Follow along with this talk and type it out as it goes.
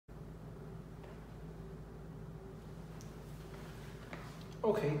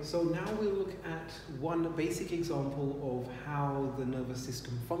Okay, so now we'll look at one basic example of how the nervous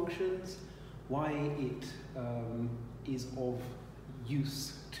system functions, why it is of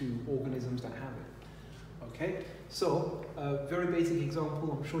use to organisms that have it. Okay, so a very basic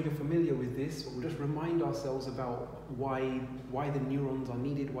example, I'm sure you're familiar with this, but we'll just remind ourselves about why the neurons are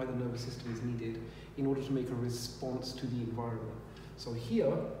needed, why the nervous system is needed in order to make a response to the environment. So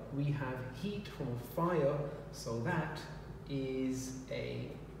here we have heat from a fire, so that is a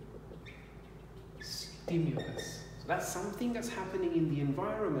stimulus. So that's something that's happening in the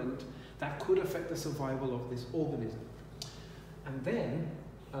environment that could affect the survival of this organism. And then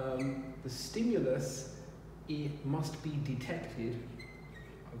the stimulus, it must be detected,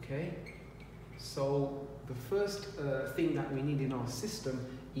 okay? So the first thing that we need in our system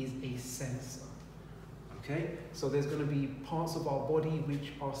is a sensor, okay? So there's going to be parts of our body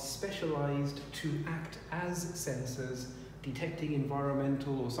which are specialized to act as sensors, detecting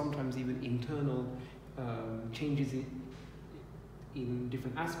environmental or sometimes even internal changes in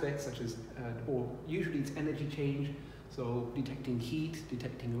different aspects, such as, or usually it's energy change, so detecting heat,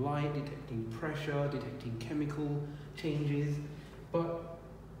 detecting light, detecting pressure, detecting chemical changes. But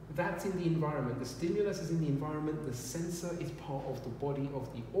that's in the environment. The stimulus is in the environment, the sensor is part of the body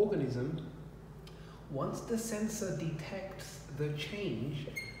of the organism. Once the sensor detects the change,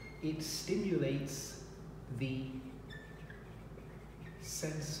 it stimulates the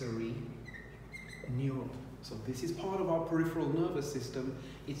sensory neuron. So this is part of our peripheral nervous system.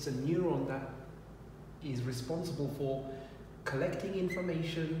 It's a neuron that is responsible for collecting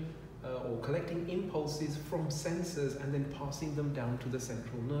information or collecting impulses from sensors and then passing them down to the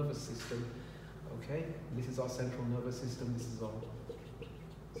central nervous system. Okay, this is our central nervous system, this is our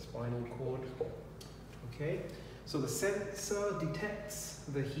spinal cord. Okay, so the sensor detects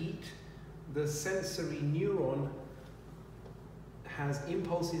the heat, the sensory neuron has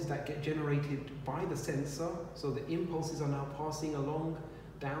impulses that get generated by the sensor, so the impulses are now passing along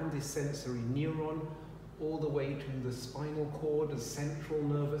down this sensory neuron all the way to the spinal cord, the central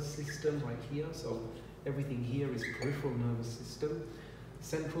nervous system right here. So everything here is peripheral nervous system.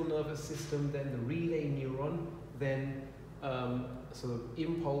 Central nervous system, then the relay neuron, then so the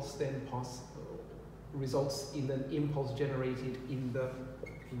impulse then results in an impulse generated in the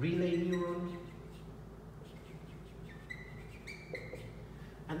relay neuron.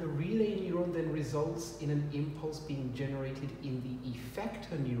 And the relay neuron then results in an impulse being generated in the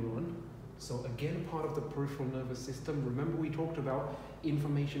effector neuron. So again, part of the peripheral nervous system. Remember we talked about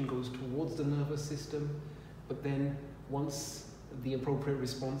information goes towards the nervous system, but then once the appropriate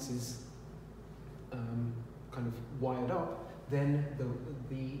response is kind of wired up, then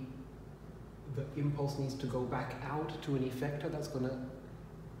the impulse needs to go back out to an effector that's going to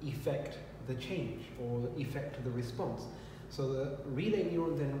effect the change or effect the response. So the relay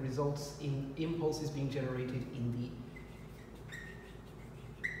neuron then results in impulses being generated in the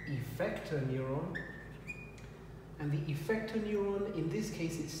effector neuron. And the effector neuron, in this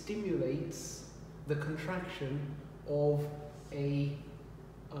case, it stimulates the contraction of a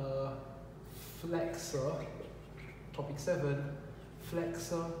flexor, topic 7,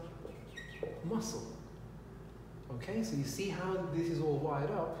 flexor muscle. Okay, so you see how this is all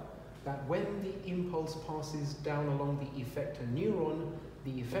wired up, that when the impulse passes down along the effector neuron,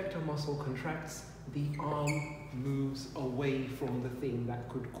 the effector muscle contracts, the arm moves away from the thing that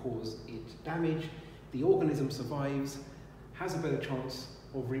could cause it damage, the organism survives, has a better chance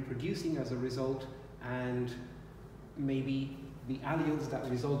of reproducing as a result, and maybe the alleles that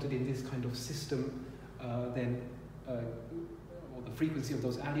resulted in this kind of system or the frequency of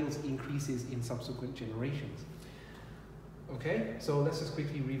those alleles increases in subsequent generations. Okay, so let's just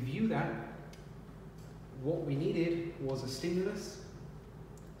quickly review that. What we needed was a stimulus.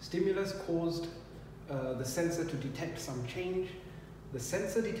 Stimulus caused the sensor to detect some change. The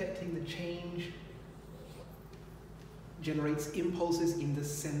sensor detecting the change generates impulses in the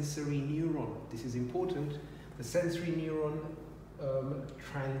sensory neuron. This is important. The sensory neuron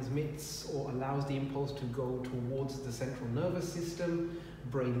transmits or allows the impulse to go towards the central nervous system,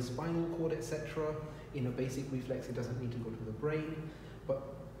 brain, spinal cord, etc. In a basic reflex, it doesn't need to go to the brain, but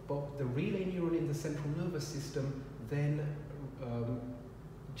the relay neuron in the central nervous system then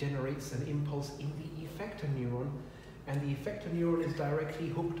generates an impulse in the effector neuron, and the effector neuron is directly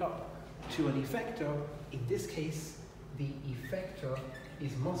hooked up to an effector. In this case, the effector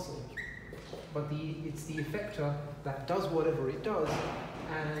is muscle, but it's the effector that does whatever it does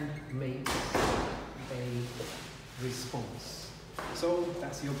and makes a response. So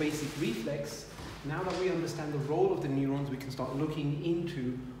that's your basic reflex. Now that we understand the role of the neurons, we can start looking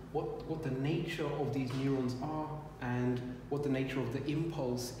into what the nature of these neurons are and what the nature of the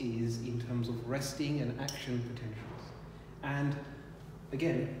impulse is in terms of resting and action potentials. And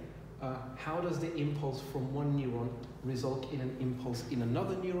again, how does the impulse from one neuron result in an impulse in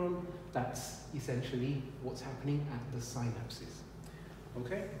another neuron? That's essentially what's happening at the synapses.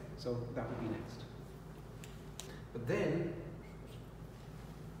 Okay, so that would be next. But then,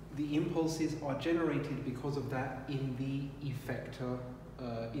 the impulses are generated because of that in the effector,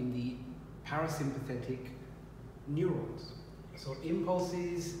 in the parasympathetic neurons. So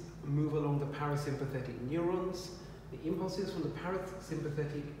impulses move along the parasympathetic neurons. The impulses from the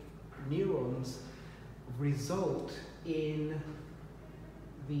parasympathetic neurons result in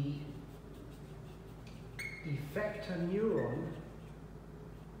the effector neuron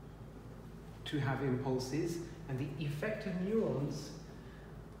to have impulses, and the effector neurons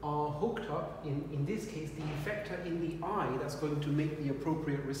are hooked up, in this case, the effector in the eye that's going to make the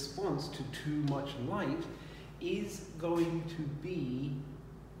appropriate response to too much light is going to be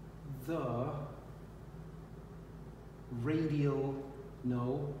the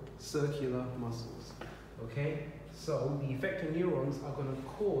circular muscles. Okay? So the effector neurons are going to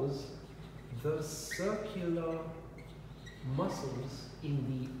cause the circular muscles in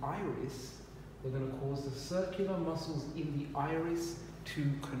the iris. They're going to cause the circular muscles in the iris to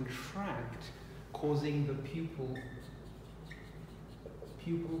contract, causing the pupil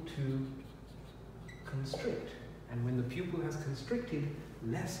to constrict. And when the pupil has constricted,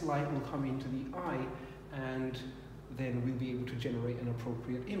 less light will come into the eye, and then we'll be able to generate an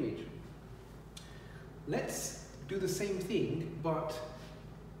appropriate image. Let's do the same thing, but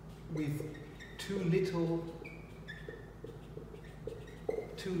with too little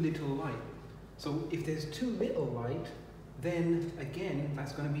light. So if there's too little light, then again,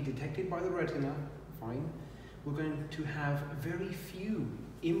 that's going to be detected by the retina, fine. We're going to have very few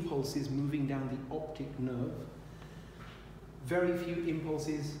impulses moving down the optic nerve, very few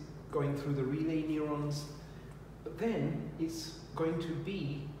impulses going through the relay neurons, but then it's going to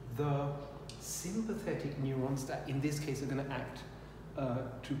be the sympathetic neurons that in this case are going to act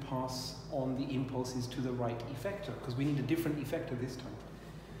to pass on the impulses to the right effector, because we need a different effector this time.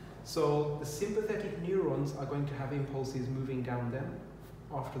 So the sympathetic neurons are going to have impulses moving down them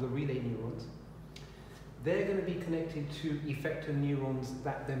after the relay neurons. They're going to be connected to effector neurons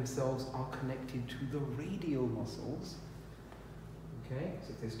that themselves are connected to the radial muscles. Okay,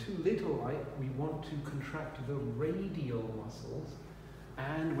 so if there's too little light, we want to contract the radial muscles.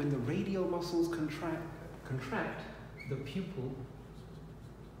 And when the radial muscles contract, the pupil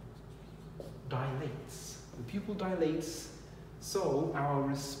dilates. The pupil dilates. So our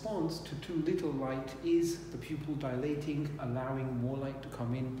response to too little light is the pupil dilating, allowing more light to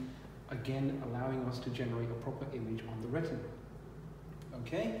come in, again allowing us to generate a proper image on the retina.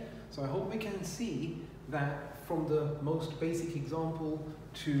 Okay, so I hope we can see that from the most basic example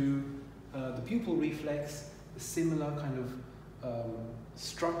to the pupil reflex, a similar kind of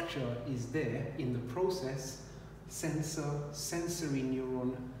structure is there in the process: sensor, sensory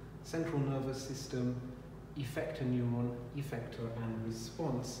neuron, central nervous system, effector neuron, effector, and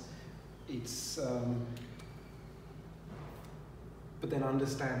response. It's but then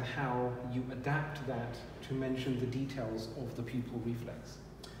understand how you adapt that to mention the details of the pupil reflex.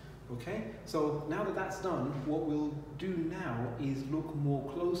 Okay, so now that that's done, what we'll do now is look more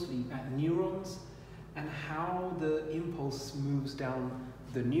closely at neurons and how the impulse moves down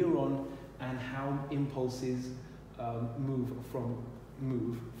the neuron and how impulses move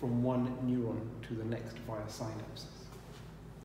from one neuron to the next via synapses.